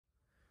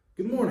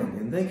Good morning,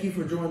 and thank you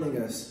for joining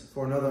us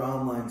for another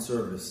online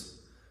service.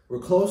 We're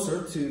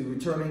closer to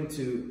returning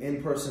to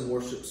in-person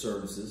worship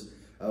services,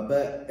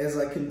 but as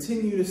I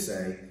continue to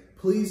say,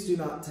 please do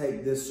not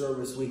take this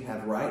service we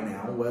have right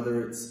now,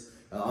 whether it's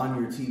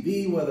on your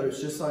TV, whether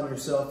it's just on your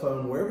cell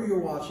phone, wherever you're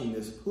watching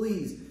this,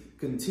 please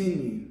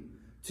continue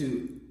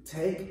to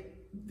take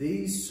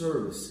these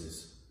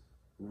services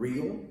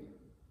real,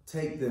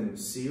 take them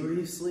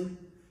seriously,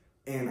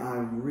 and I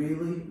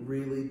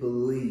really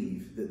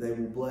believe that they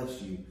will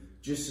bless you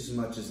just as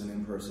much as an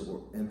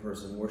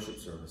in-person worship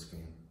service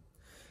can.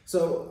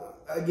 So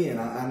again,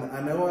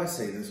 I know I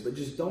say this, but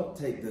just don't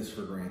take this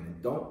for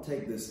granted. Don't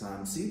take this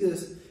time. See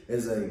this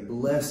as a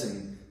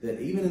blessing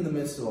that even in the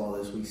midst of all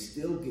this, we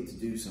still get to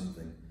do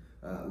something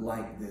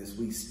like this.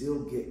 We still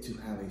get to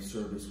have a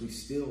service. We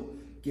still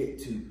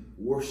get to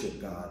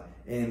worship God,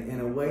 and in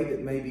a way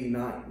that maybe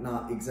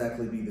not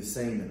exactly be the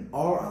same in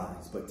our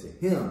eyes, but to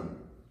Him,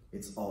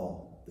 it's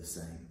all the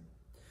same.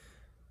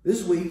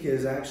 This week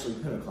is actually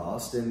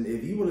Pentecost, and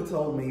if you would have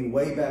told me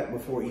way back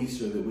before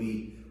Easter that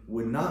we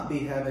would not be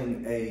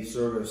having a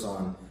service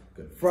on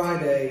Good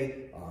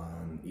Friday,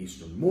 on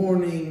Easter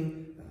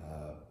morning,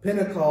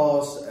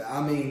 Pentecost,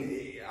 I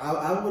mean,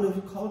 I would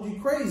have called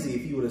you crazy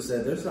if you would have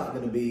said there's not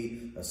going to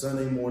be a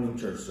Sunday morning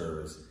church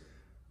service.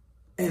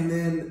 And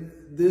then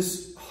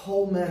this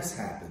whole mess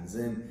happens,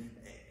 and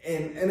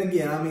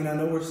again, I mean, I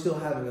know we're still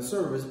having a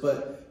service,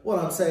 but what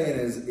I'm saying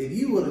is, if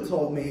you would have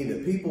told me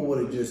that people would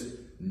have just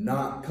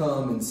not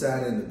come and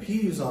sat in the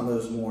pews on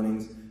those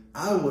mornings,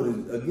 I would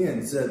have,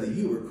 again, said that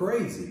you were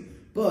crazy.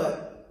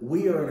 But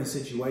we are in a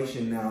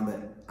situation now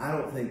that I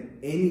don't think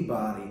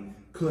anybody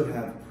could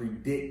have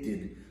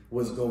predicted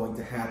was going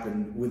to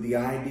happen, with the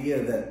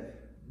idea that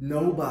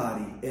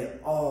nobody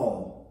at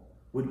all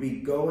would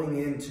be going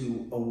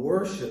into a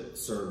worship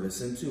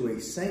service, into a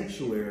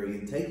sanctuary,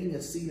 and taking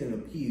a seat in a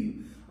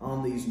pew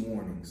on these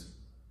mornings.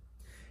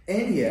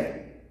 And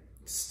yet,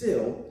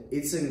 still,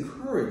 it's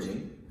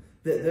encouraging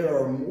that there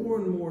are more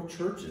and more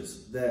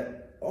churches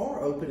that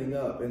are opening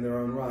up in their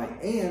own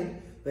right, and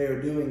they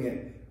are doing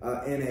it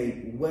in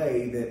a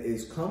way that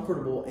is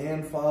comfortable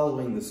and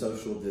following the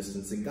social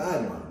distancing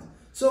guidelines.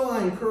 So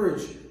I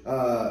encourage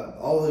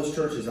all those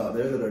churches out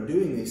there that are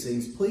doing these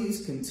things,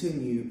 please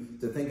continue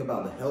to think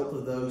about the health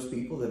of those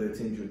people that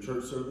attend your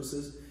church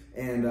services,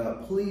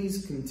 and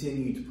please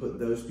continue to put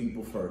those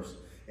people first.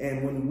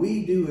 And when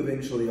we do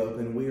eventually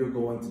open, we are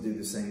going to do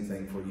the same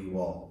thing for you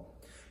all.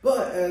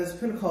 But as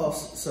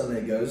Pentecost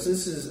Sunday goes,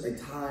 this is a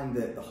time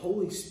that the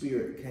Holy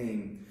Spirit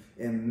came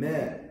and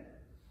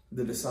met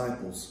the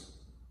disciples.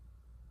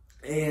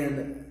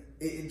 And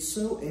it's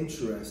so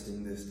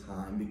interesting this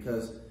time,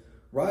 because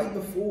right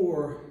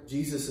before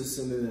Jesus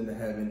ascended into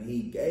heaven,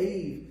 He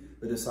gave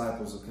the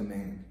disciples a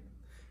command.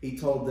 He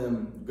told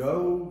them,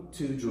 go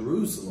to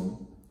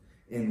Jerusalem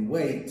and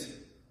wait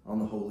on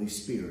the Holy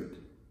Spirit.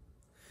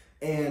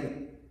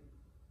 And,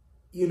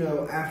 you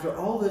know, after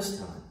all this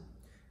time,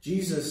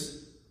 Jesus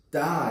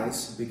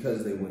dies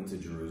because they went to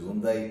Jerusalem.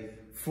 They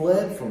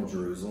fled from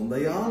Jerusalem.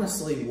 They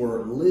honestly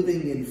were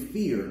living in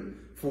fear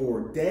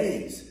for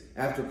days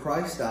after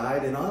Christ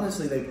died, and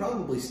honestly, they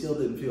probably still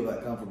didn't feel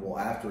that comfortable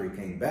after He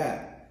came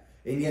back.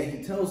 And yet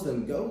He tells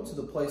them, go to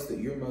the place that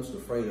you're most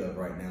afraid of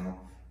right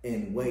now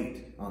and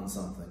wait on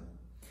something.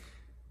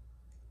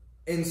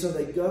 And so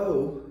they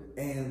go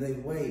and they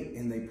wait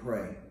and they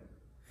pray.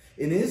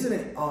 And isn't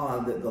it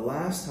odd that the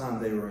last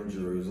time they were in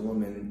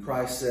Jerusalem and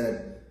Christ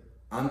said,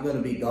 I'm going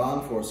to be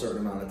gone for a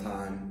certain amount of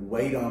time,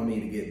 wait on me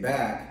to get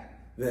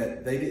back,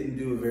 that they didn't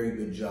do a very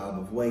good job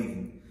of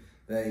waiting.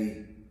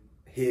 They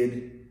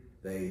hid,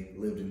 they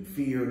lived in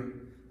fear,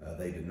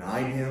 they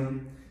denied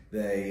Him,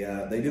 they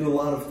did a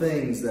lot of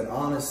things that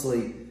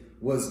honestly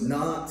was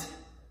not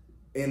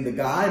in the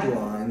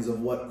guidelines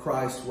of what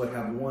Christ would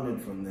have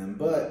wanted from them.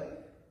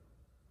 But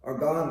our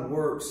God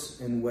works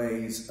in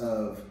ways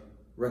of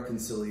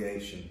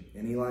reconciliation,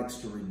 and He likes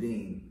to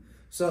redeem.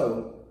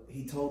 So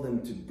He told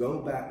them to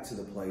go back to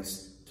the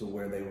place to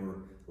where they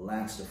were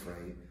last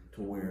afraid,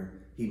 to where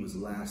He was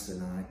last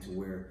denied, to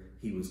where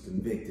He was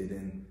convicted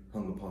and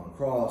hung upon a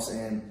cross,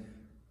 and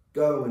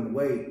go and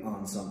wait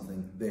on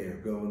something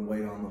there. Go and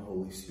wait on the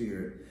Holy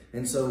Spirit.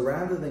 And so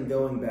rather than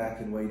going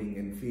back and waiting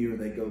in fear,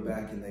 they go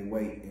back and they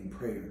wait in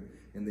prayer.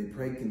 And they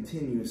pray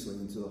continuously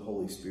until the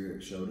Holy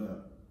Spirit showed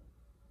up.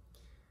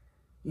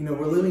 You know,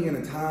 we're living in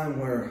a time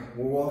where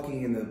we're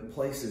walking into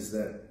places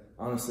that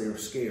honestly are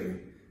scary.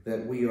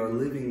 That we are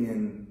living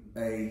in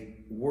a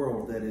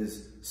world that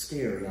is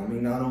scary. I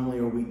mean, not only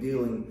are we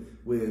dealing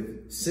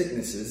with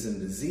sicknesses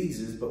and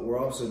diseases, but we're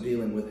also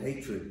dealing with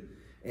hatred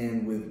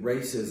and with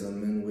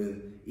racism and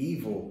with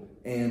evil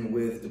and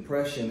with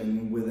depression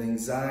and with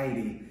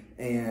anxiety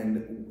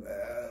and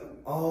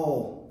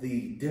all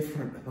the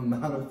different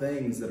amount of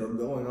things that are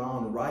going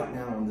on right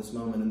now in this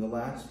moment in the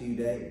last few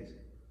days.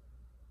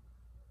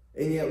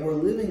 And yet we're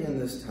living in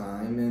this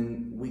time,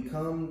 and we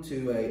come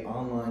to an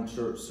online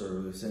church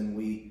service and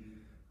we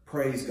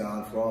praise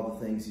God for all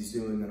the things He's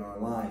doing in our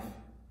life.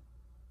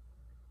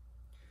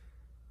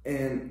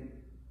 And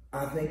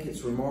I think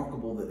it's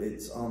remarkable that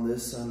it's on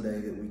this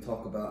Sunday that we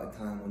talk about a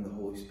time when the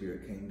Holy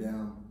Spirit came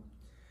down.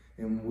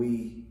 And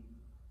we,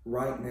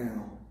 right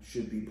now,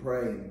 should be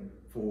praying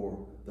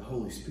for the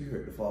Holy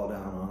Spirit to fall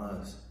down on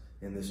us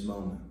in this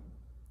moment.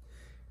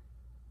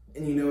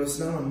 And you know, it's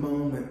not a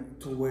moment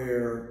to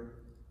where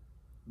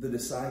the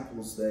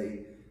disciples,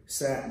 they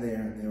sat there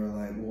and they were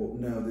like, well,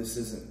 no, this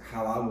isn't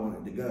how I want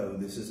it to go.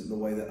 This isn't the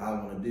way that I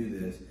want to do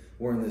this.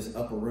 We're in this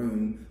upper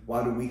room.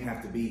 Why do we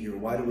have to be here?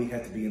 Why do we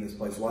have to be in this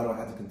place? Why do I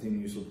have to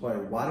continuously pray?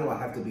 Why do I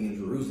have to be in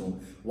Jerusalem?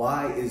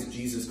 Why is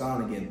Jesus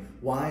gone again?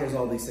 Why is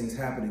all these things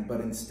happening?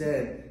 But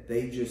instead,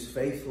 they just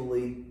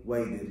faithfully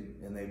waited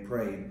and they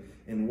prayed.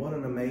 And what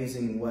an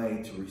amazing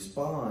way to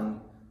respond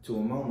to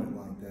a moment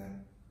like that.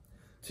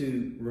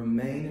 To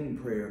remain in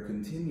prayer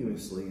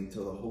continuously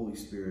until the Holy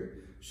Spirit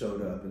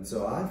showed up. And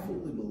so I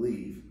fully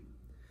believe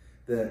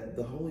that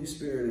the Holy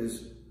Spirit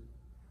is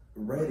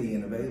ready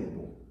and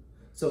available.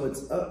 So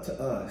it's up to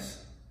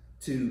us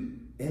to,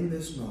 in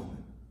this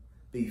moment,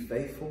 be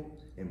faithful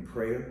in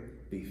prayer,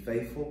 be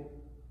faithful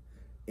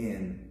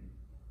in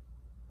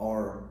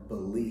our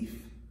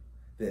belief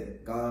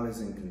that God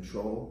is in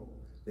control,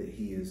 that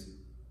He has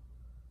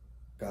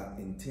got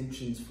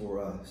intentions for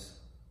us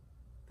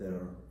that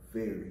are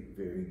very,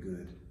 very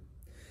good.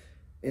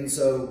 And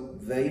so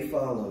they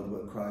followed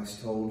what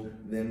Christ told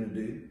them to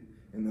do,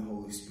 and the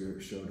Holy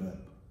Spirit showed up.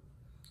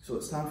 So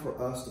it's time for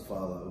us to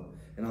follow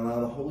and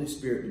allow the Holy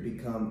Spirit to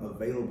become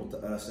available to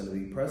us and to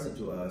be present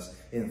to us.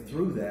 And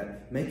through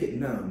that, make it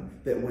known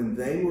that when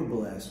they were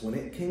blessed, when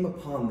it came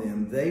upon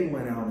them, they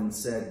went out and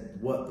said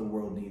what the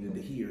world needed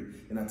to hear.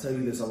 And I tell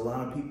you, there's a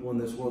lot of people in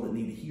this world that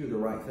need to hear the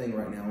right thing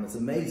right now. And it's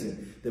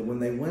amazing that when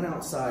they went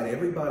outside,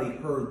 everybody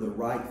heard the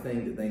right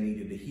thing that they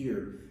needed to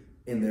hear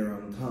in their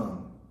own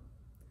tongue.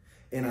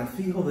 And I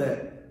feel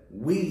that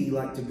we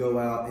like to go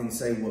out and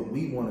say what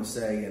we want to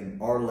say in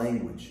our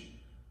language.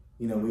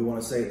 You know, we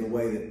want to say it the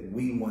way that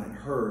we want it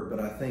heard, but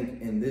I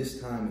think in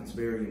this time it's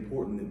very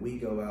important that we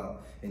go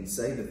out and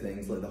say the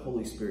things, let the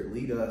Holy Spirit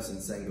lead us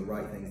in saying the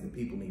right things that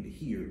people need to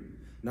hear,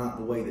 not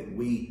the way that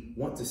we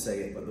want to say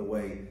it, but the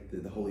way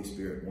that the Holy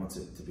Spirit wants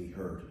it to be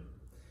heard.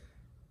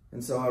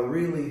 And so I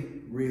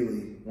really,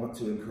 really want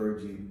to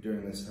encourage you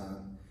during this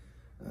time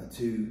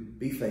to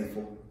be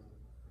faithful,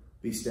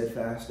 be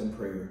steadfast in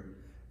prayer,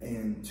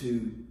 and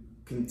to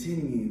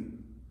continue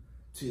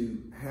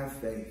to have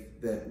faith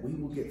that we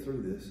will get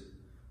through this.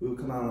 We will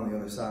come out on the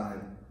other side.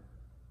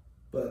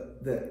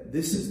 But that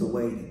this is the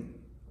waiting.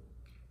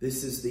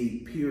 This is the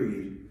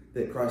period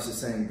that Christ is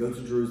saying, go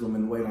to Jerusalem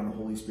and wait on the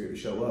Holy Spirit to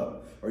show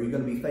up. Are you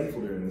going to be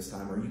faithful during this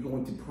time? Are you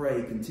going to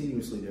pray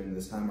continuously during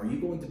this time? Are you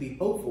going to be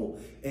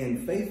hopeful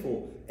and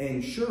faithful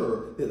and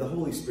sure that the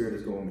Holy Spirit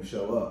is going to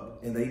show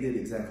up? And they did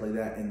exactly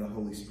that, and the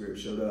Holy Spirit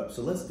showed up.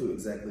 So let's do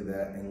exactly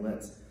that, and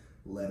let's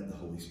let the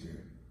Holy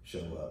Spirit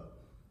show up.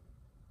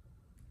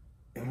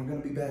 And we're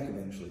going to be back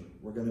eventually.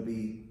 We're going to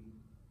be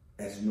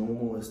as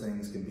normal as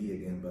things can be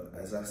again. But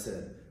as I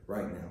said,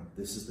 right now,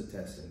 this is the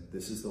testing.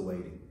 This is the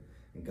waiting.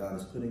 And God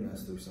is putting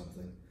us through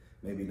something.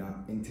 Maybe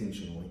not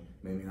intentionally.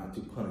 Maybe not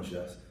to punish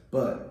us.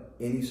 But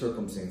any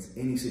circumstance,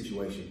 any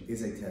situation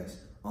is a test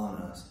on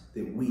us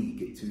that we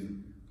get to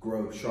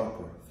grow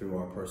sharper through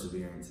our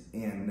perseverance.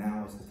 And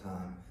now is the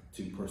time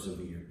to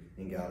persevere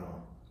and get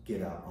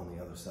out on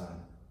the other side.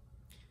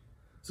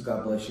 So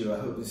God bless you. I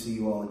hope to see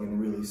you all again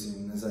really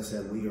soon. As I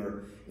said, we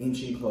are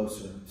inching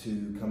closer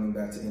to coming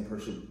back to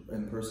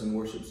in-person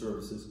worship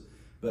services.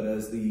 But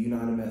as the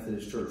United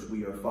Methodist Church,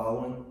 we are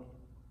following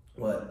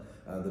what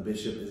the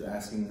bishop is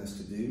asking us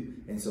to do.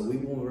 And so we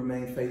will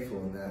remain faithful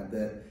in that.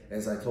 That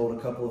as I told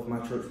a couple of my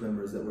church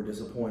members that were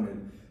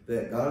disappointed,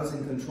 that God is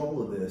in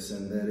control of this.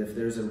 And that if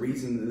there's a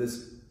reason that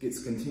this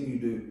gets continued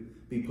to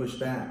be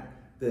pushed back,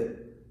 that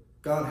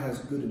God has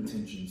good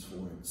intentions for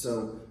it.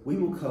 So we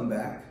will come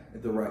back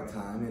at the right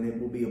time, and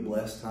it will be a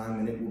blessed time,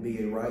 and it will be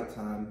a right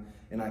time.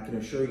 And I can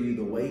assure you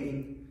the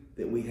waiting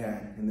that we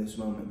had in this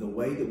moment, the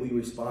way that we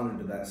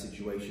responded to that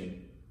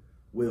situation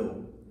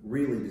will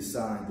really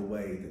decide the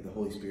way that the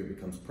Holy Spirit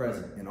becomes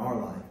present in our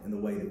life and the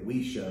way that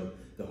we show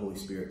the Holy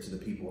Spirit to the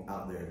people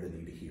out there that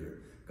need to hear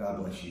it.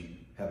 God bless you.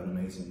 Have an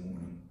amazing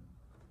morning.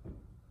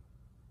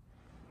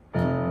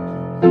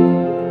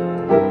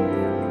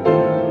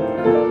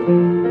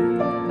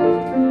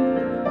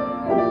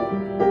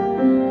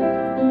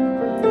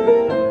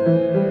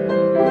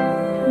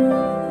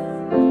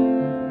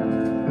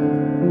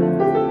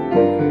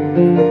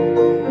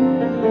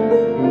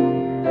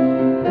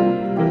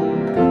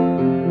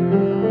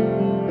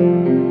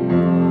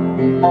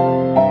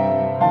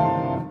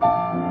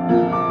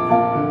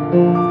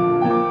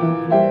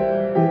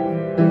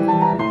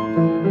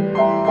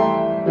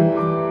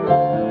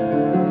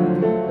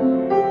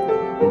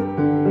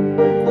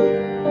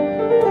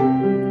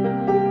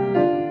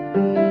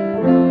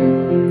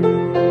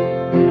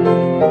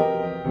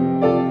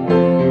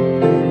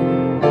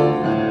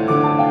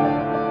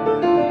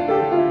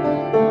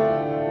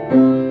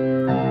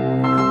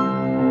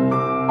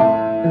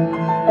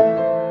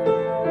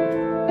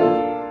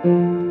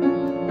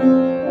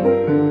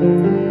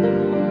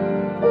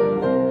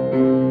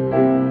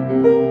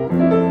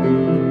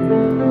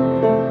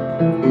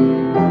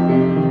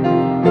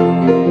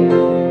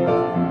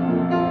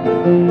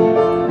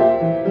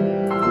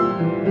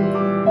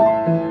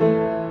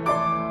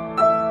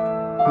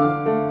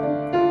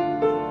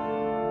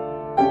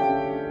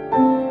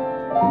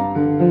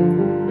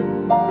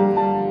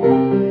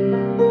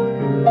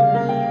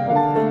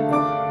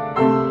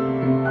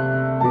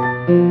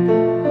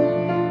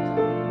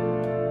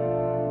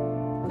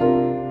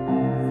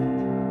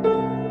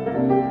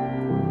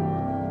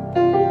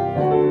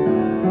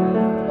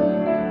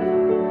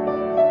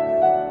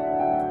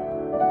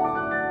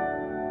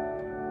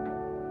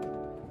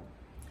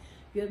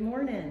 Good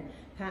morning.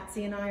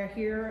 Patsy and I are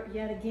here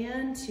yet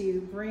again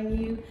to bring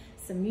you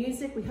some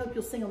music. We hope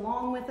you'll sing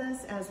along with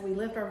us as we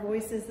lift our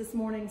voices this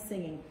morning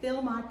singing,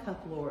 "Fill My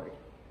Cup, Lord."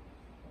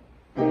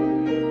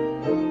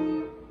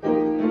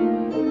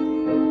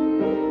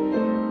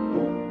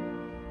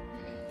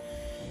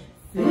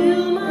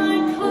 Fill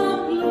my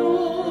cup,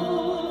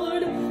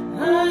 Lord,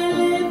 I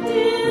lift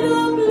it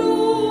up,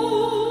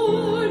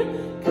 Lord,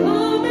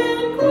 come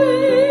and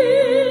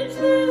quench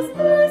this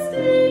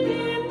thirsting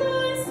in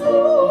my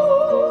soul.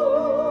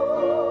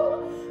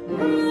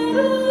 Bread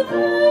of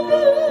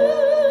heaven,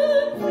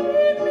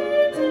 feed me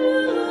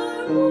till I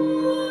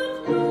want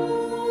no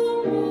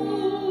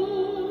more.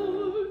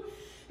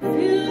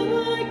 Fill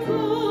my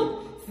cup,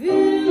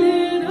 fill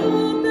it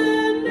up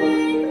and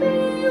make me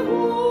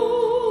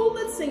whole.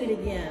 Let's sing it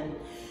again.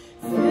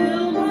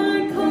 Fill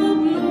my cup,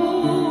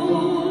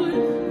 Lord,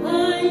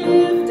 I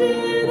lift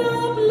it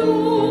up,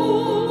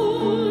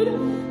 Lord,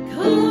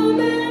 come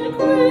and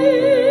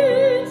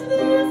quench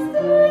this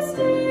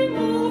thirsting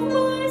of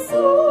my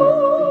soul.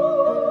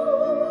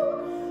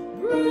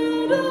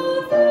 Bread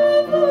of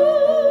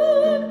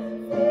heaven,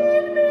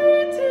 feed me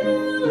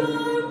till I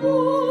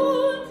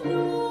want no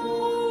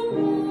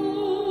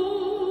more.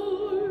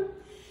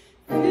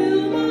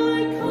 Fill my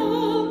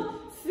cup,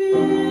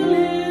 fill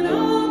it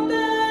up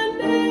and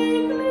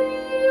make me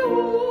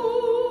whole.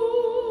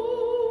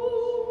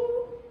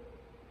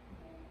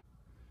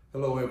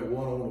 Hello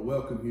everyone, I want to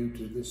welcome you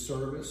to this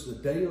service, the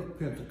day of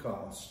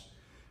Pentecost.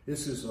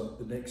 This is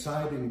an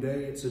exciting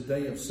day. It's a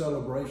day of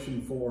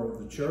celebration for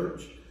the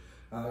church.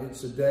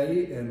 It's a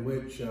day in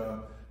which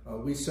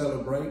we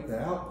celebrate the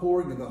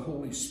outpouring of the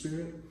Holy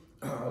Spirit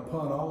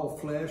upon all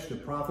flesh. The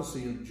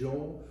prophecy of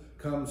Joel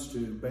comes to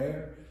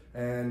bear,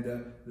 and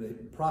the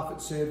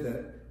prophet said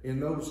that in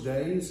those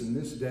days, in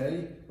this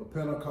day of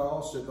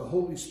Pentecost, that the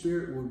Holy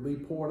Spirit would be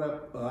poured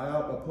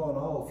out upon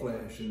all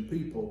flesh, and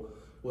people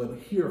would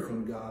hear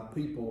from God,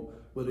 people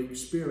would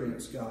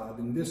experience God.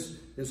 And this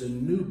is a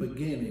new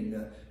beginning,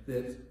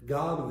 that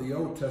God of the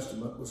Old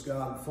Testament was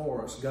God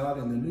for us. God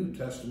in the New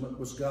Testament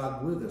was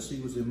God with us.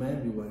 He was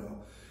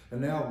Emmanuel.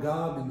 And now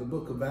God in the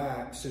book of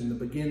Acts, in the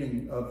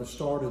beginning of the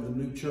start of the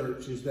new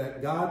church, is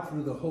that God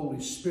through the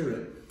Holy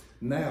Spirit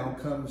now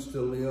comes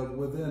to live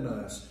within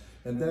us.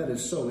 And that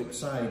is so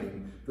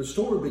exciting. The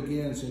story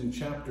begins in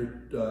chapter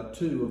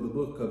 2 of the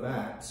book of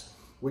Acts.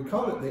 We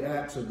call it the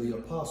Acts of the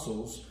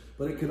Apostles,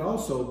 but it can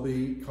also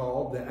be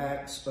called the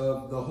Acts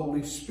of the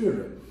Holy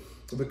Spirit,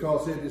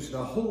 because it is the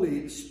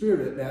Holy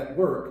Spirit at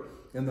work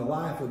in the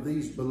life of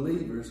these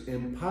believers,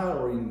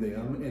 empowering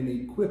them and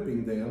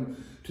equipping them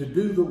to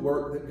do the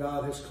work that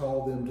God has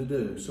called them to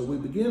do. So we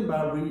begin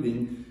by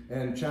reading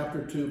in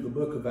chapter 2 of the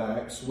book of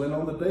Acts. When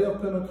on the day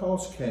of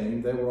Pentecost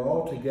came, they were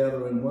all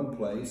together in one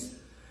place,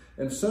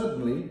 and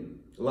suddenly,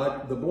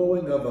 like the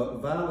blowing of a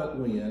violent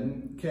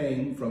wind,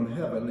 came from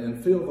heaven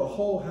and filled the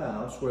whole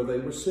house where they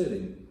were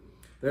sitting.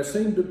 There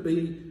seemed to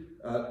be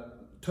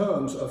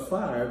tongues of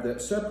fire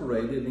that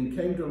separated and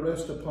came to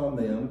rest upon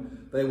them.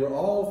 They were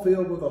all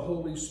filled with the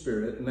Holy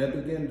Spirit, and they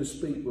began to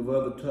speak with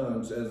other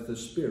tongues as the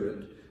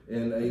Spirit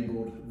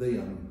enabled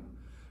them.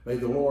 May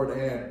the Lord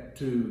add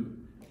to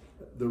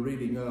the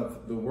reading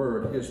of the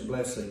Word His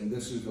blessing.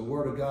 This is the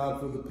Word of God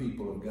for the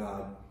people of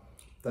God.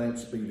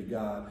 Thanks be to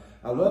God.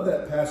 I love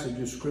that passage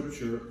of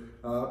Scripture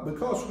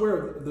because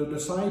where the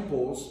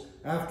disciples,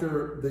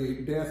 after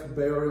the death,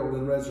 burial,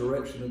 and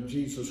resurrection of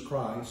Jesus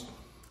Christ,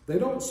 they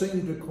don't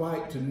seem to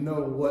quite to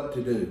know what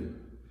to do.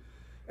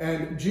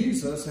 And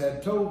Jesus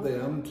had told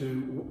them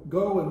to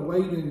go and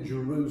wait in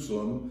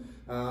Jerusalem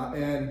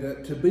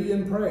and to be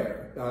in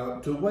prayer,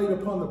 to wait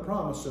upon the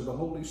promise of the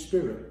Holy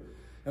Spirit.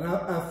 And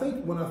I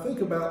think when I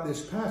think about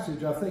this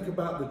passage, I think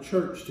about the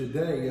church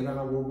today in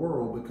our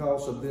world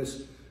because of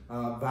this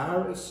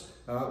virus.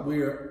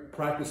 We're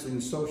practicing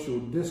social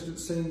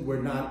distancing.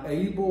 We're not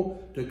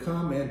able to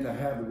come and to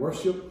have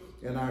worship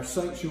in our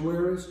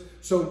sanctuaries.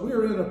 So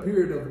we're in a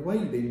period of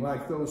waiting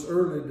like those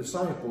early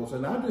disciples.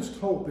 And I just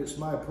hope, it's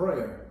my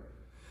prayer,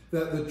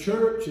 that the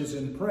church is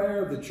in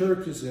prayer, the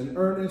church is in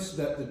earnest,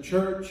 that the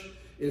church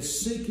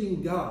is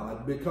seeking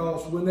God,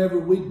 because whenever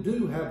we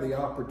do have the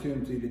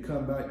opportunity to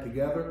come back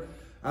together,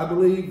 I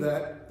believe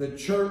that the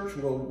church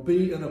will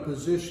be in a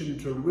position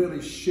to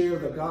really share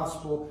the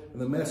gospel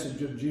and the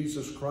message of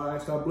Jesus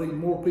Christ. I believe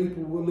more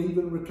people will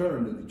even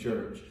return to the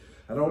church.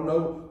 I don't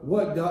know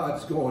what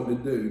God's going to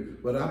do,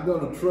 but I'm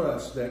going to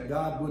trust that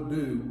God will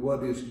do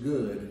what is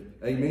good.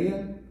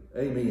 Amen?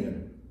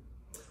 Amen.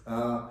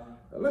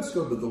 Let's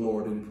go to the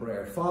Lord in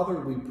prayer. Father,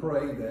 we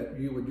pray that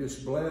you would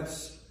just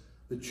bless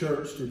the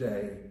church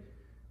today.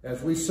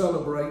 As we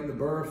celebrate the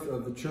birth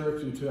of the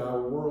church into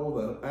our world,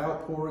 the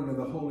outpouring of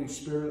the Holy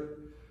Spirit,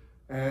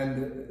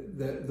 and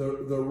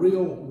the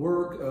real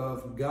work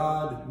of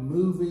God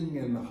moving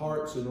in the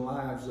hearts and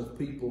lives of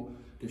people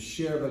to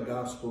share the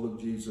gospel of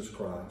Jesus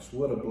Christ.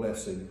 What a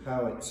blessing.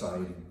 How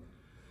exciting.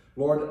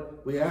 Lord,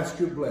 we ask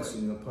your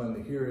blessing upon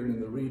the hearing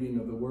and the reading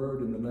of the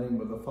word in the name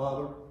of the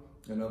Father,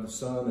 and of the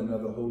Son, and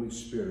of the Holy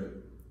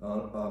Spirit.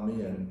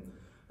 Amen.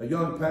 A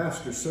young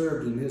pastor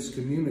served in his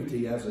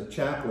community as a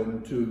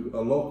chaplain to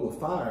a local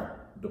fire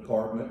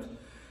department,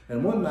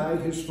 and one night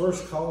his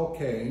first call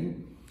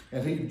came,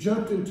 and he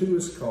jumped into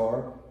his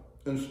car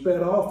and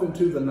sped off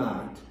into the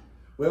night.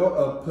 Well,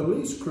 a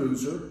police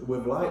cruiser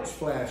with lights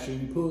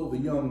flashing pulled the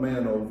young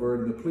man over,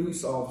 and the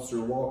police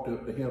officer walked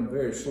up to him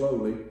very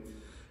slowly.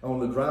 On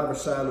the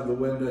driver's side of the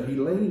window, he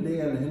leaned in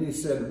and he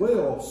said,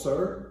 "Well,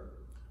 sir,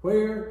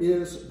 where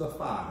is the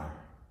fire?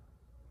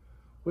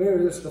 Where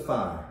is the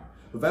fire?"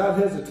 Without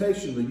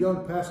hesitation, the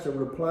young pastor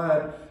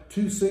replied,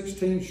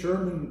 216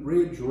 Sherman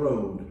Ridge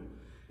Road.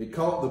 It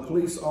caught the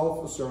police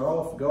officer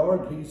off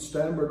guard. He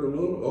stammered a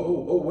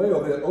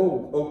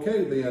little,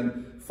 okay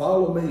then,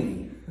 follow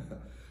me.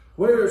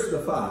 Where's the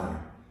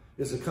fire?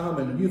 Is a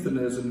common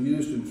euphemism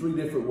used in 3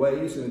 different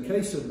ways. In the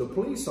case of the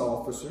police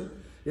officer,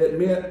 it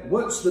meant,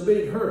 what's the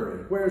big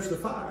hurry? Where's the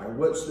fire?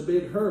 What's the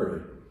big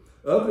hurry?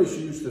 Others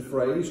use the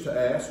phrase to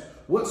ask,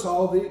 what's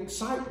all the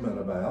excitement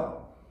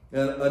about?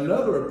 And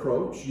another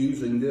approach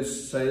using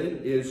this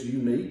saying is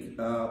unique.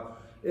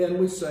 And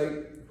we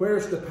say,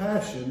 where's the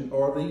passion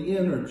or the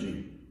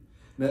energy?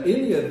 Now,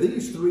 any of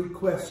these 3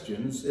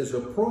 questions is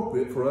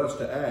appropriate for us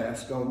to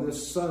ask on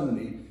this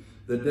Sunday,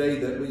 the day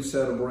that we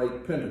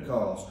celebrate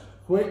Pentecost.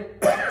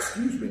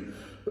 Excuse me.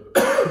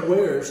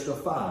 Where's the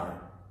fire?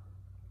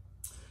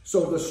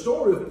 So the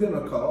story of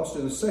Pentecost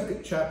in the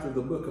 2nd chapter of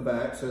the book of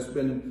Acts has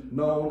been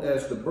known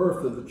as the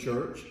birth of the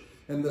church.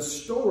 And the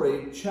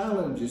story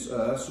challenges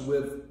us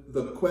with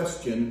the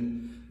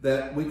question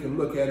that we can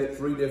look at it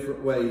 3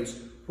 different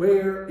ways.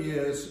 Where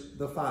is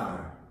the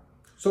fire?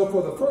 So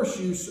for the first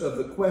use of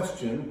the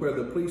question, where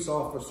the police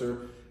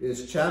officer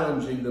is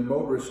challenging the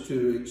motorist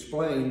to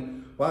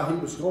explain why he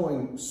was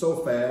going so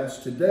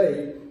fast,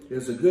 today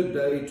is a good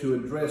day to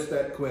address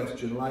that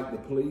question like the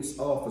police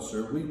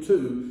officer. We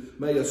too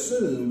may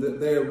assume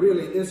that there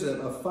really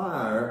isn't a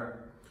fire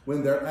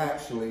when there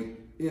actually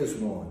is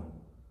one.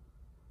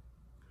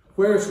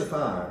 Where's the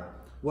fire?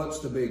 What's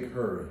the big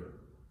hurry?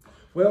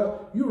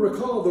 Well, you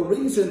recall the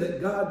reason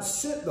that God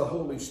sent the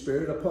Holy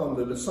Spirit upon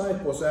the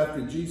disciples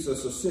after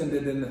Jesus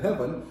ascended into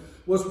heaven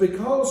was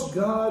because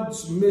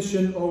God's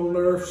mission on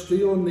earth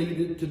still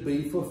needed to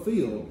be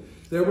fulfilled.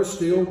 There was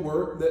still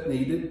work that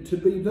needed to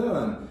be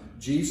done.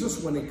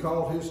 Jesus, when he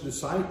called his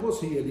disciples,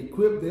 he had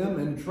equipped them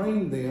and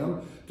trained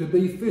them to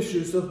be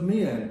fishers of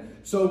men.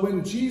 So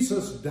when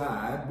Jesus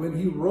died, when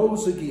he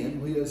rose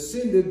again, he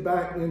ascended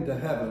back into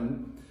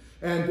heaven,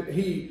 and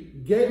he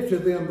gave to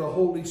them the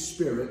Holy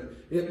Spirit,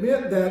 it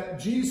meant that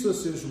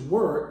Jesus'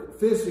 work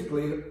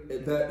physically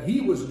that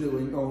he was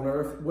doing on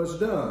earth was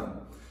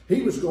done.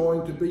 He was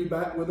going to be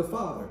back with the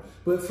Father.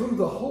 But through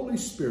the Holy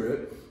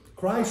Spirit,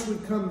 Christ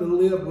would come to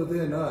live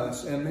within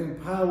us and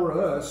empower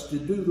us to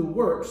do the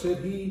works that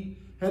he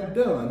had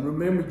done.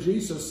 Remember,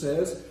 Jesus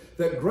says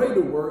that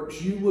greater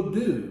works you will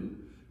do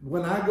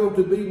when I go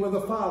to be with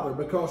the Father,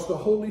 because the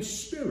Holy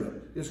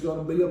Spirit is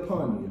going to be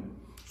upon you.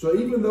 So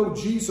even though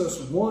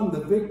Jesus won the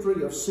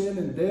victory of sin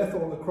and death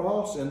on the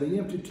cross and the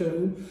empty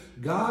tomb,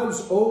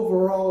 God's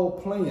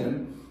overall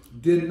plan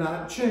did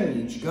not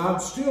change. God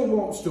still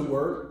wants to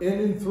work in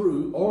and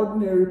through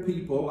ordinary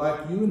people like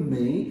you and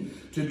me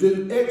to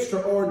do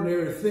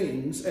extraordinary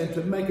things and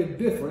to make a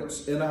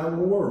difference in our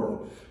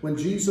world. When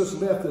Jesus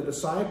left the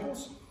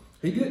disciples,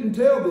 he didn't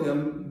tell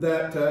them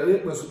that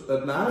it was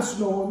nice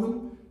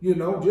knowing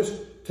them, just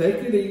take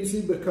it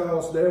easy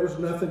because there was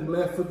nothing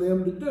left for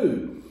them to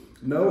do.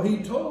 No, he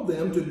told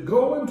them to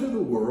go into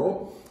the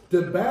world,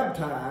 to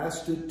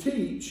baptize, to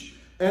teach,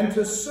 and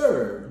to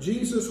serve.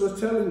 Jesus was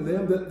telling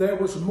them that there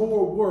was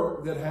more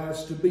work that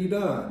has to be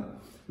done.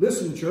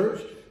 Listen,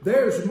 church,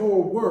 there's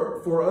more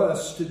work for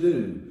us to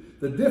do.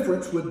 The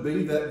difference would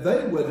be that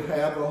they would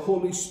have the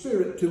Holy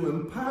Spirit to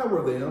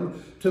empower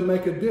them to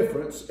make a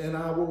difference in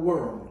our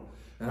world.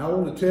 And I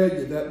want to tell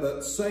you that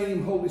the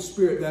same Holy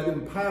Spirit that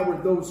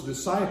empowered those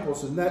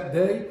disciples in that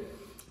day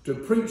to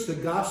preach the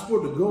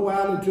gospel, to go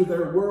out into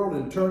their world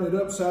and turn it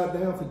upside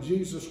down for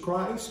Jesus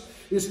Christ,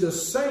 is the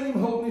same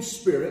Holy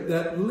Spirit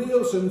that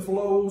lives and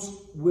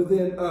flows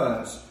within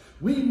us.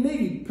 We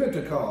need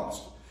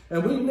Pentecost.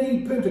 And we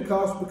need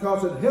Pentecost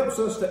because it helps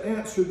us to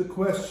answer the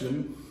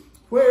question,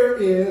 where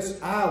is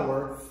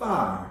our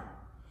fire?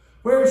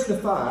 Where's the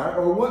fire,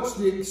 or what's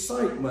the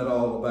excitement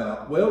all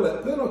about? Well,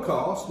 at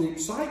Pentecost, the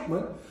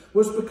excitement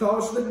was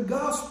because the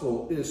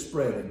gospel is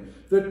spreading.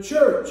 The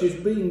church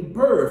is being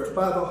birthed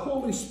by the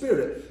Holy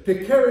Spirit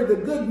to carry the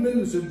good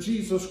news of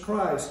Jesus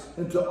Christ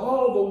into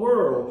all the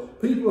world.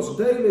 People's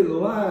daily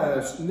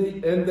lives and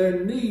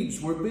their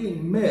needs were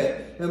being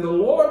met, and the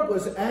Lord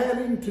was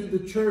adding to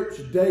the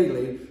church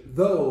daily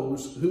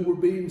those who were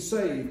being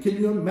saved. Can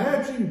you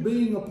imagine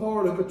being a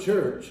part of a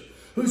church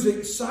who's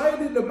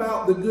excited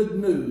about the good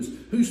news,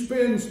 who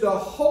spends the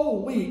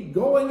whole week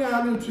going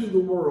out into the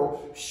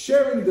world,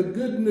 sharing the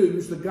good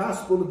news, the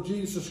gospel of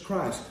Jesus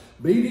Christ,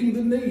 meeting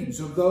the needs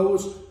of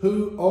those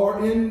who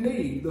are in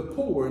need, the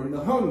poor and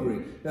the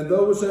hungry, and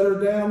those that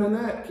are down and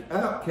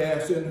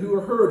outcast and who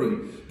are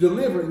hurting,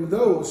 delivering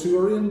those who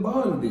are in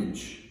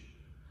bondage.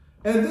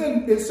 And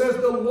then it says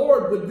the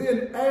Lord would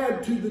then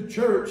add to the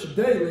church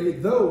daily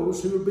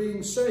those who are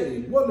being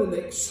saved. What an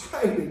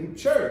exciting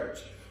church.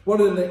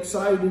 What an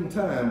exciting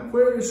time.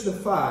 Where is the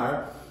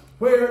fire?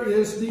 Where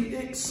is the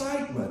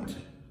excitement?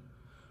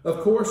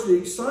 Of course, the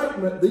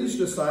excitement these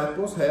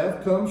disciples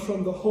have comes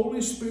from the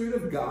Holy Spirit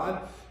of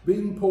God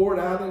being poured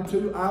out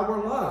into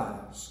our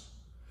lives.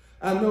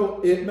 I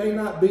know it may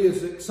not be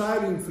as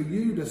exciting for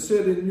you to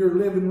sit in your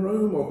living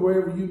room or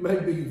wherever you may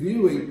be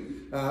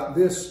viewing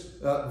this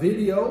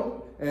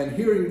video and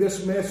hearing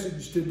this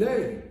message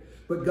today.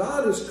 But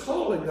God is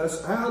calling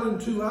us out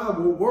into our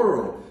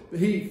world.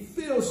 He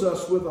fills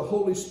us with the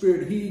Holy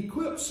Spirit. He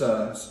equips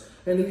us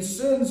and He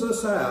sends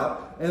us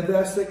out, and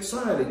that's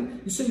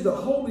exciting. You see, the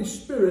Holy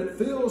Spirit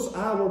fills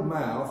our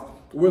mouth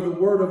with the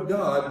Word of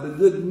God, the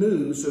good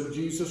news of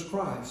Jesus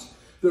Christ.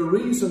 The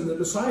reason the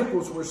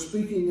disciples were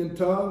speaking in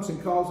tongues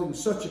and causing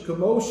such a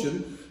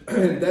commotion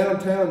in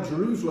downtown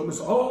Jerusalem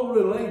is all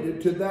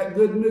related to that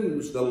good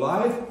news, the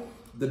life,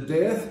 the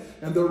death,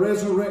 and the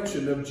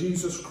resurrection of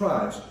Jesus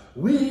Christ.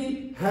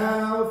 We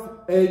have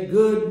a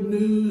good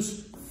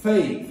news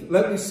faith.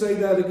 Let me say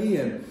that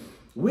again.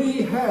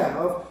 We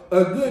have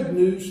a good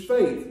news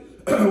faith.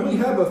 We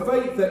have a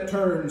faith that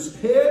turns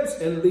heads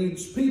and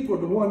leads people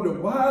to wonder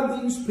why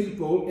these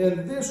people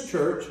in this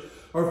church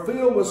are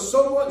filled with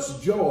so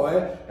much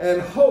joy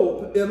and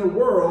hope in a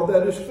world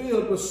that is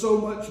filled with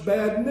so much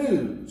bad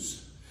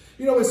news.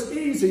 You know, it's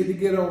easy to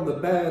get on the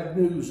bad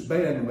news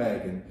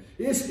bandwagon.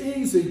 It's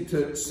easy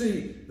to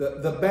see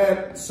the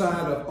bad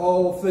side of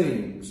all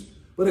things.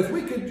 But if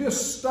we could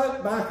just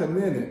step back a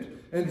minute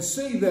and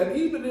see that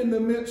even in the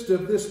midst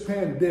of this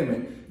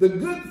pandemic, the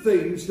good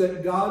things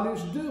that God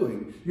is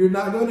doing, you're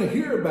not going to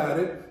hear about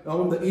it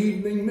on the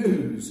evening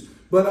news.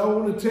 But I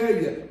want to tell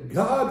you,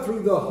 God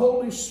through the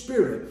Holy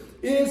Spirit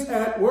is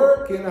at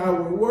work in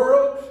our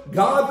world.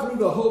 God through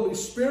the Holy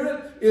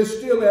Spirit is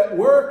still at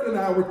work in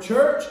our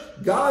church.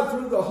 God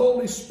through the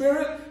Holy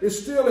Spirit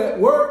is still at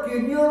work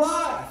in your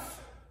life.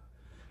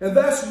 And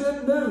that's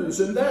good news,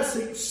 and that's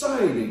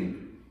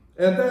exciting.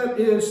 And that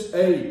is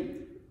a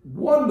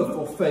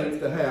wonderful faith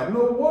to have.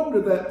 No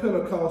wonder that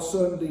Pentecost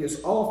Sunday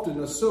is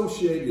often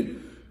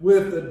associated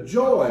with the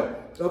joy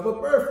of a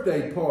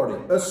birthday party,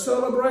 a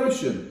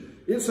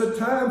celebration. It's a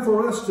time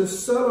for us to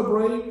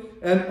celebrate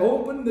and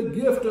open the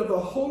gift of the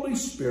Holy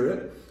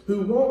Spirit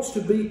who wants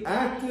to be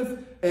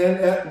active and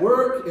at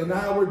work in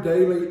our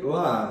daily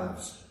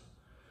lives.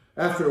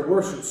 After a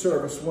worship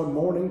service one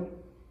morning,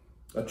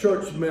 a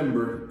church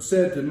member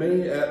said to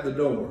me at the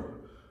door,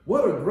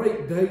 "What a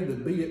great day to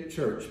be at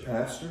church,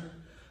 Pastor.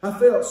 I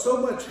felt so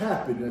much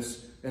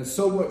happiness and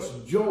so much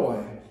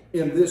joy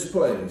in this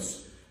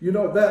place." You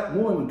know, that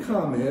one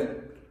comment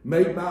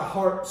made my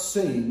heart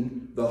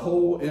sing the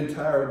whole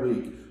entire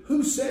week.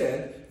 Who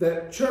said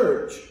that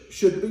church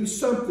should be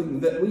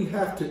something that we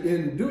have to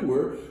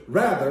endure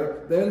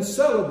rather than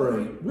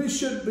celebrate? We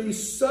should be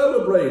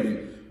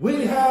celebrating.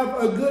 We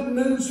have a good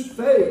news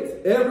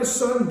faith. Every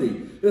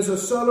Sunday is a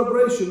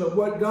celebration of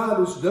what God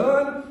has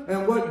done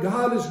and what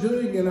God is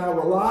doing in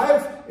our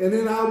life and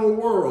in our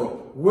world.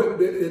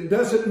 It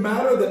doesn't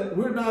matter that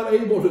we're not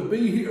able to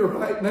be here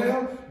right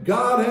now.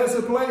 God has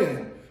a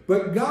plan.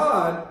 But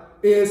God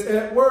is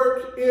at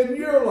work in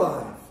your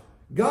life.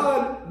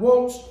 God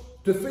wants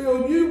to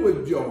fill you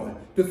with joy,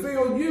 to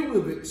fill you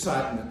with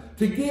excitement,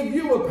 to give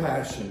you a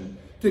passion,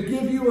 to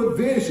give you a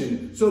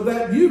vision so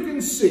that you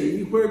can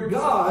see where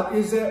God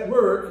is at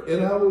work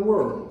in our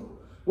world.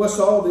 What's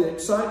all the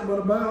excitement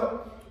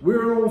about?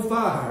 We're on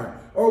fire,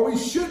 or we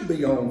should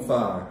be on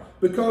fire,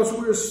 because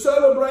we're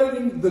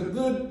celebrating the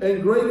good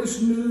and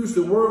greatest news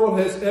the world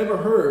has ever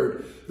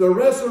heard, the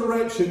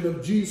resurrection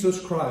of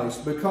Jesus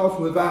Christ, because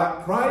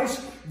without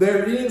Christ,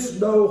 there is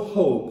no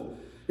hope.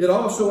 It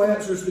also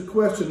answers the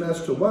question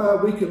as to why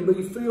we can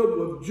be filled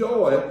with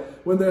joy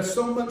when there's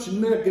so much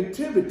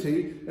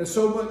negativity and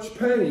so much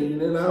pain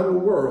in our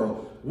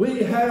world. We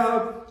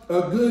have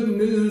a good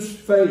news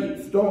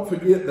faith. Don't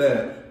forget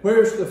that.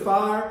 Where's the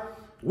fire?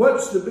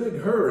 What's the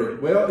big hurry?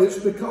 Well, it's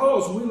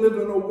because we live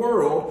in a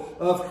world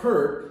of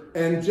hurt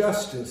and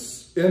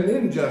injustice,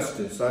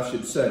 I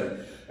should say.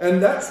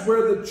 And that's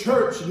where the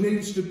church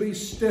needs to be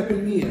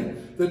stepping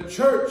in. The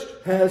church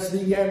has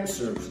the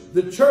answers.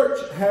 The church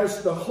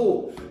has the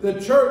hope. The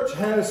church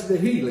has the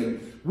healing.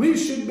 We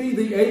should be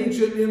the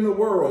agent in the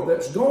world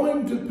that's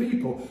going to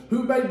people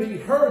who may be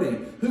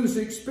hurting, who's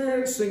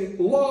experiencing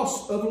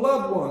loss of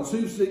loved ones,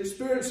 who's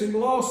experiencing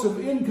loss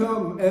of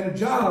income and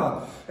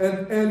job.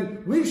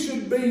 And we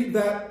should be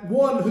that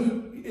one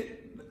who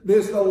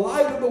is the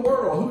light of the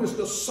world, who is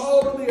the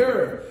salt of the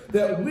earth,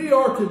 that we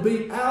are to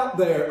be out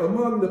there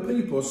among the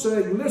people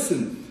saying,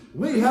 listen,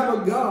 We have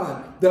a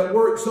God that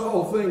works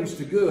all things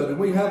to good, and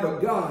we have a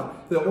God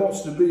that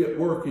wants to be at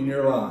work in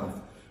your life.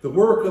 The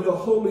work of the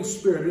Holy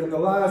Spirit in the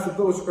lives of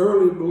those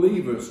early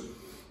believers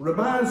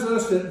reminds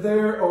us that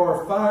there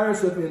are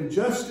fires of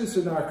injustice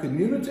in our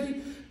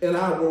community, in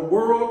our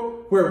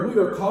world, where we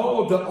are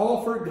called to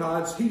offer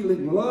God's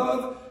healing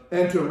love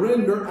and to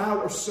render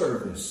our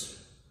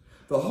service.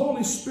 The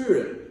Holy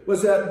Spirit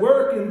was at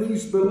work in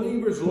these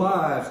believers'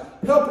 lives,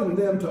 helping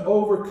them to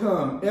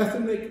overcome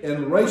ethnic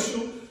and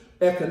racial,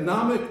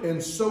 economic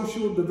and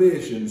social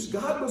divisions.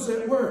 God was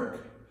at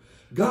work.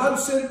 God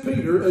sent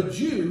Peter, a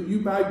Jew,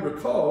 you might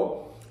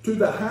recall, to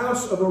the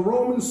house of a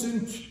Roman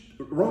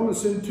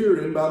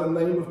centurion by the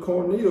name of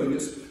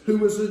Cornelius, who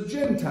was a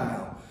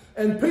Gentile.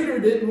 And Peter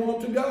didn't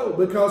want to go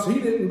because he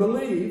didn't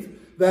believe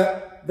he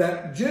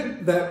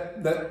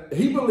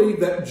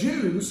believed that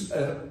Jews,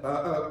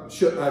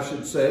 I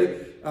should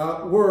say,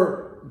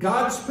 were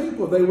God's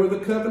people. They were the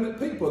covenant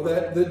people,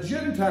 that the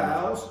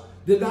Gentiles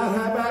did not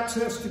have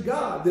access to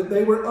God, that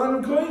they were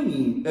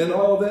unclean in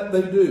all that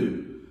they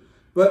do.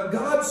 But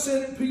God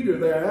sent Peter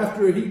there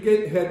after he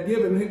had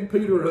given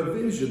Peter a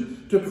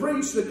vision to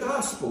preach the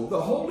gospel.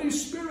 The Holy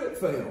Spirit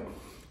fell,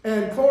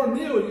 and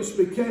Cornelius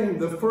became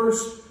the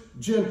first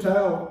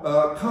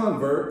Gentile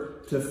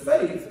convert to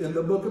faith in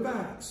the book of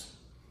Acts.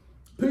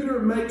 Peter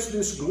makes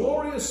this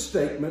glorious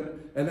statement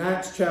in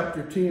Acts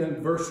chapter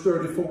 10, verse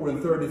 34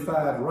 and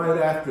 35. Right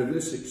after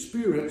this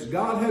experience,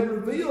 God had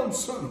revealed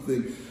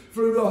something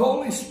through the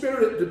Holy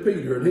Spirit to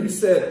Peter. And he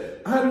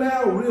said, I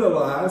now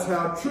realize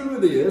how true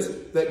it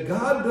is that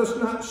God does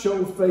not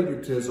show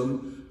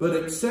favoritism,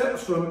 but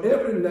accepts from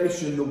every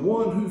nation the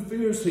one who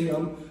fears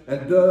him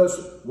and does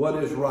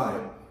what is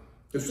right.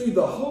 You see,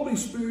 the Holy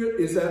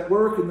Spirit is at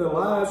work in the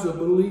lives of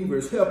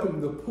believers,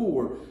 helping the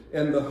poor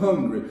and the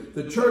hungry.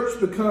 The church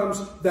becomes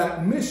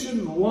that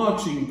mission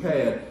launching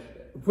pad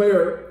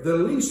where the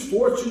least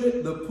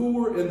fortunate, the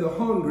poor, and the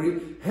hungry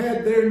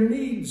had their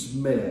needs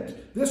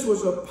met. This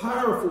was a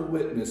powerful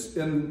witness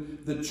in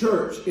the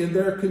church, in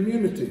their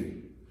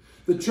community.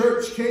 The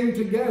church came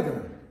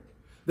together.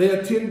 They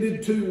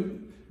attended to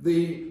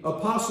the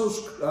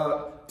apostles'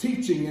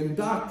 teaching and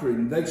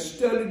doctrine. They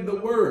studied the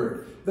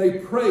word. They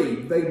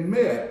prayed. They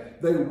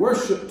met. They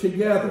worshiped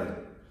together.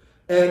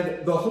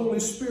 And the Holy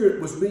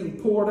Spirit was being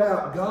poured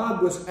out.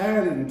 God was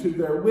adding to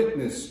their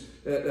witness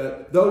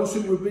those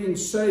who were being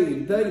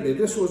saved daily.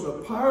 This was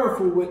a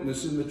powerful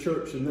witness in the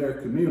church and their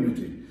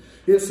community.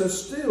 It's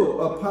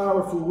still a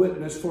powerful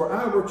witness for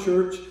our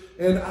church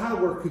and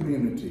our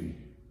community.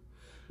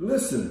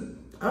 Listen,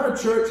 our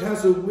church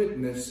has a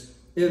witness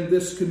in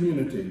this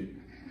community.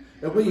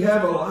 And we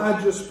have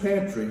Elijah's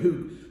Pantry,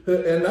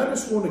 and I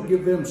just want to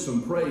give them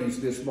some praise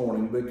this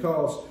morning,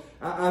 because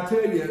I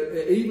tell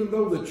you, even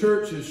though the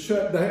church is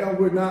shut down,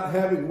 we're not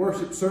having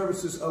worship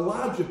services,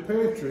 Elijah's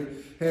Pantry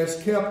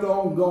has kept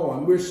on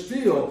going. We're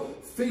still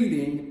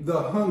feeding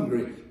the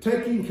hungry,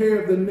 taking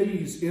care of the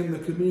needs in the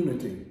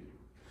community.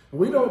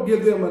 We don't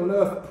give them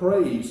enough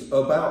praise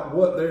about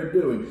what they're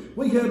doing.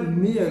 We have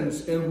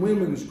men's and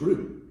women's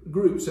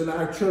groups in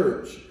our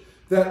church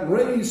that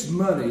raise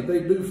money.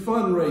 They do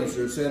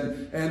fundraisers,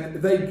 and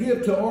they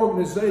give to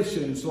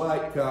organizations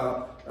like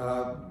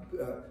the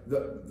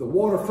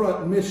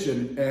Waterfront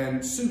Mission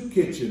and Soup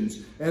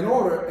Kitchens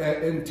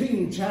and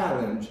Teen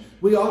Challenge.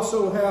 We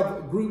also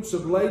have groups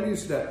of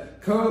ladies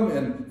that come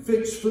and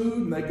fix food,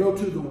 and they go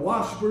to the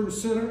Washburn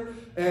Center,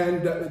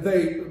 and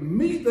they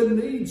meet the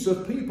needs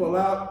of people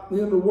out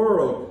in the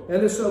world.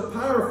 And it's a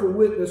powerful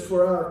witness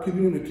for our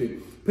community.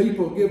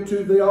 People give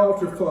to the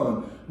altar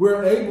fund.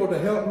 We're able to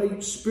help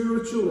meet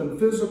spiritual and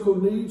physical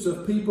needs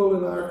of people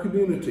in our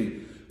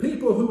community.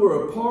 People who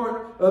are a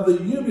part of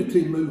the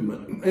unity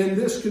movement in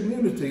this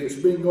community. It's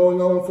been going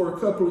on for a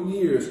couple of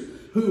years,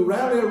 who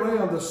rally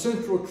around the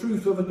central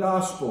truth of the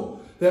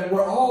gospel, that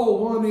we're all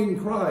one in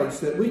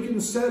Christ, that we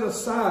can set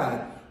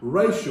aside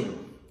racial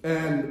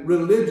and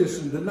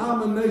religious and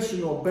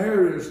denominational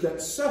barriers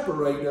that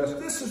separate us.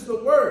 This is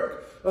the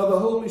work of the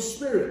Holy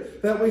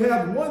Spirit, that we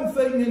have one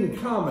thing in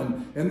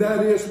common, and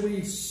that is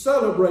we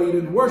celebrate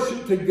and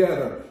worship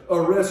together a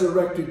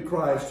resurrected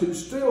Christ who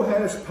still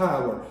has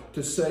power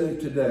to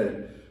save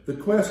today. The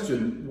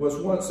question was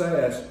once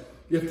asked,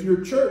 if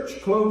your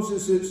church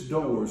closes its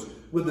doors,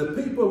 would the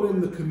people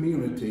in the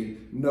community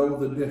know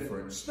the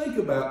difference? Think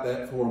about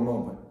that for a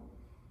moment.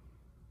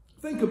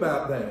 Think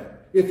about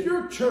that. If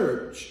your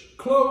church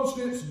closed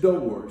its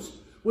doors,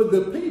 would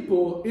the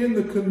people in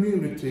the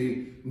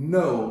community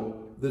know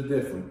the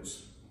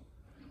difference?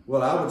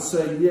 Well, I would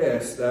say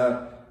yes.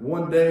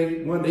 One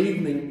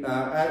evening,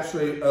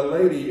 actually a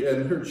lady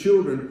and her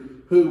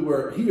children who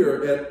were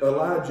here at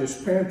Elijah's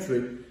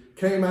Pantry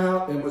came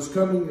out and was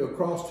coming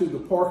across to the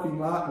parking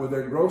lot with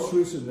their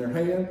groceries in their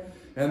hand.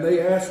 And they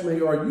asked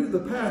me, "Are you the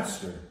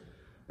pastor?"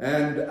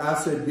 And I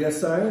said,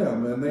 "Yes, I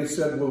am." And they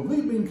said, "Well,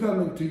 we've been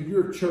coming to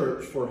your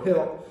church for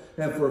help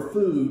and for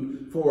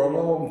food for a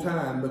long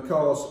time,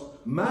 because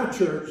my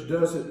church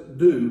doesn't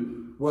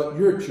do what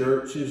your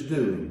church is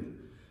doing."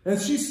 And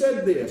she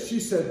said this, she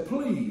said,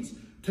 "Please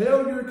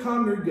Tell your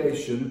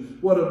congregation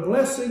what a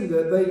blessing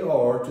that they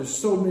are to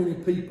so many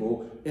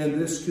people in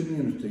this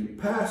community.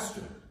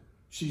 Pastor,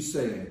 she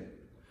said,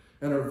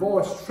 and her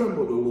voice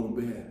trembled a little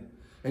bit.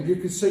 And you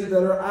could see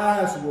that her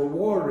eyes were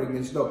watering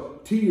as though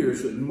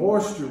tears and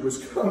moisture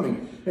was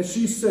coming. And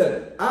she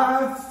said,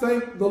 I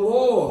thank the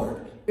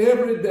Lord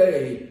every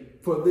day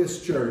for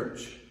this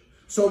church.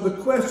 So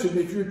the question,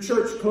 if your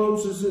church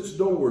closes its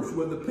doors,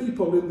 will the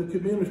people in the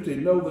community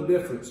know the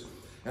difference?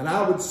 And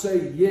I would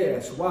say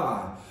yes.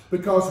 Why?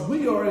 Because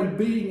we are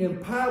being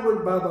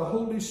empowered by the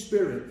Holy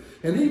Spirit.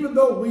 And even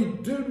though we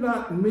do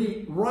not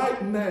meet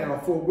right now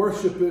for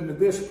worship in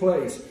this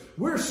place,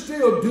 we're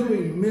still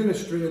doing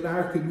ministry in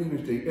our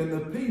community. And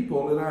the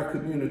people in our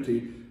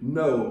community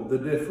know the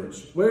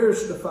difference.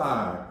 Where's the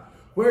fire?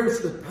 Where's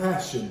the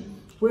passion?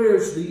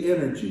 Where's the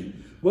energy?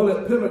 Well,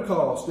 at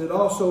Pentecost, it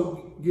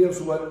also gives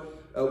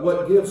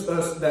what gives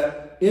us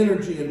that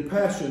energy and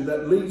passion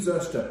that leads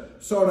us to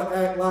sort of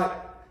act like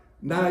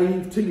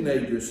naive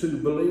teenagers who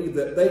believe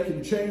that they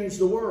can change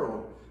the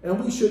world.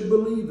 And we should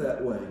believe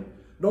that way.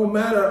 No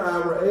matter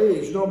our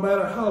age, no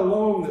matter how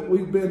long that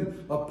we've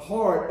been a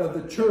part of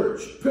the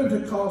church,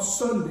 Pentecost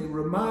Sunday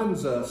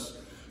reminds us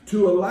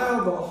to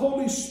allow the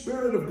Holy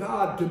Spirit of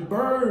God to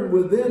burn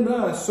within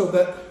us so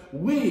that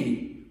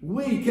we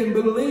can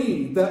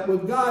believe that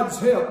with God's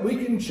help,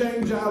 we can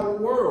change our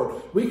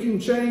world. We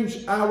can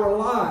change our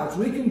lives.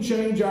 We can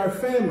change our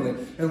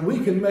family. And we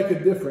can make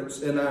a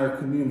difference in our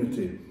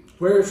community.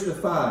 Where's the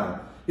fire?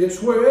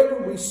 It's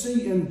wherever we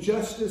see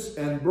injustice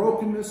and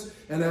brokenness.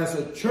 And as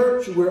a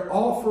church, we're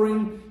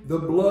offering the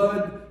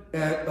blood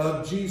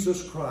of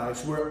Jesus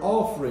Christ. We're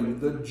offering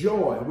the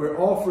joy. We're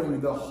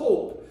offering the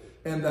hope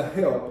and the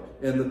help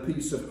and the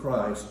peace of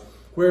Christ.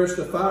 Where's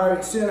the fire?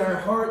 It's in our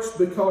hearts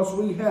because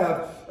we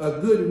have a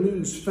good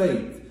news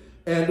faith.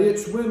 And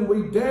it's when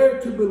we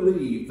dare to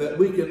believe that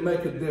we can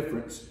make a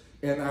difference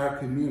in our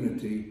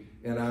community,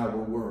 in our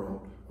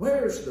world.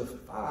 Where's the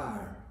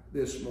fire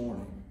this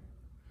morning?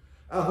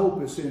 I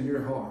hope it's in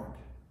your heart.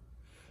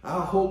 I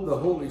hope the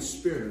Holy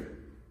Spirit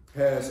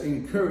has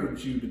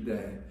encouraged you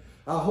today.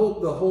 I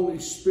hope the Holy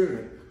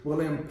Spirit will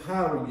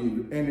empower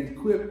you and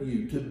equip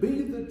you to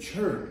be the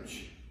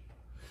church.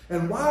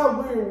 And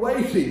while we're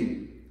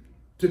waiting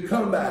to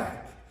come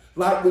back,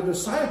 like the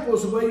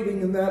disciples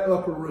waiting in that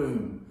upper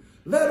room,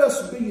 let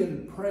us be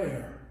in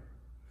prayer.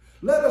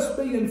 Let us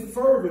be in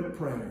fervent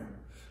prayer.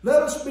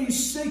 Let us be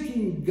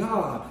seeking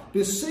God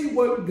to see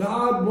what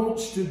God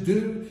wants to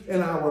do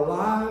in our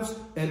lives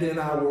and in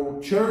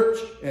our church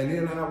and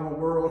in our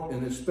world,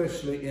 and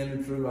especially in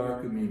and through our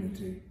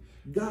community.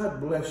 God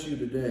bless you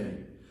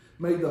today.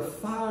 May the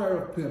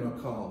fire of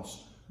Pentecost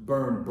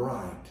burn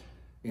bright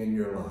in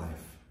your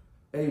life.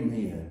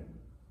 Amen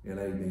and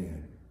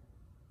amen.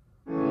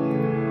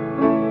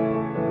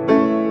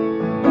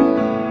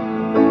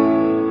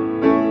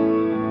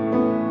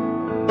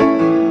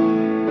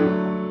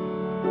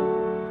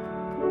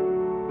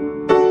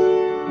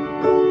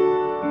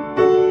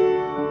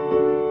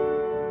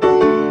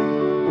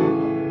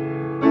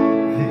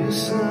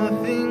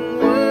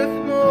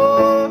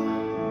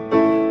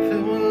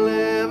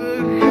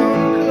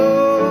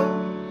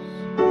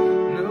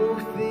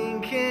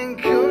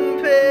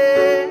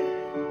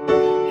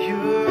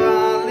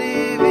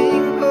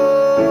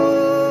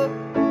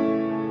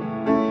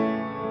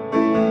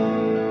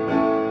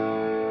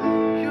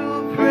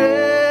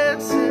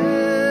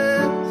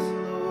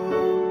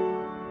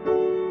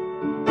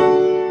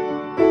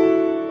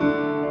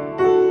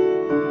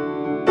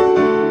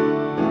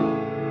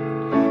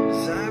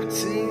 I've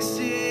tasted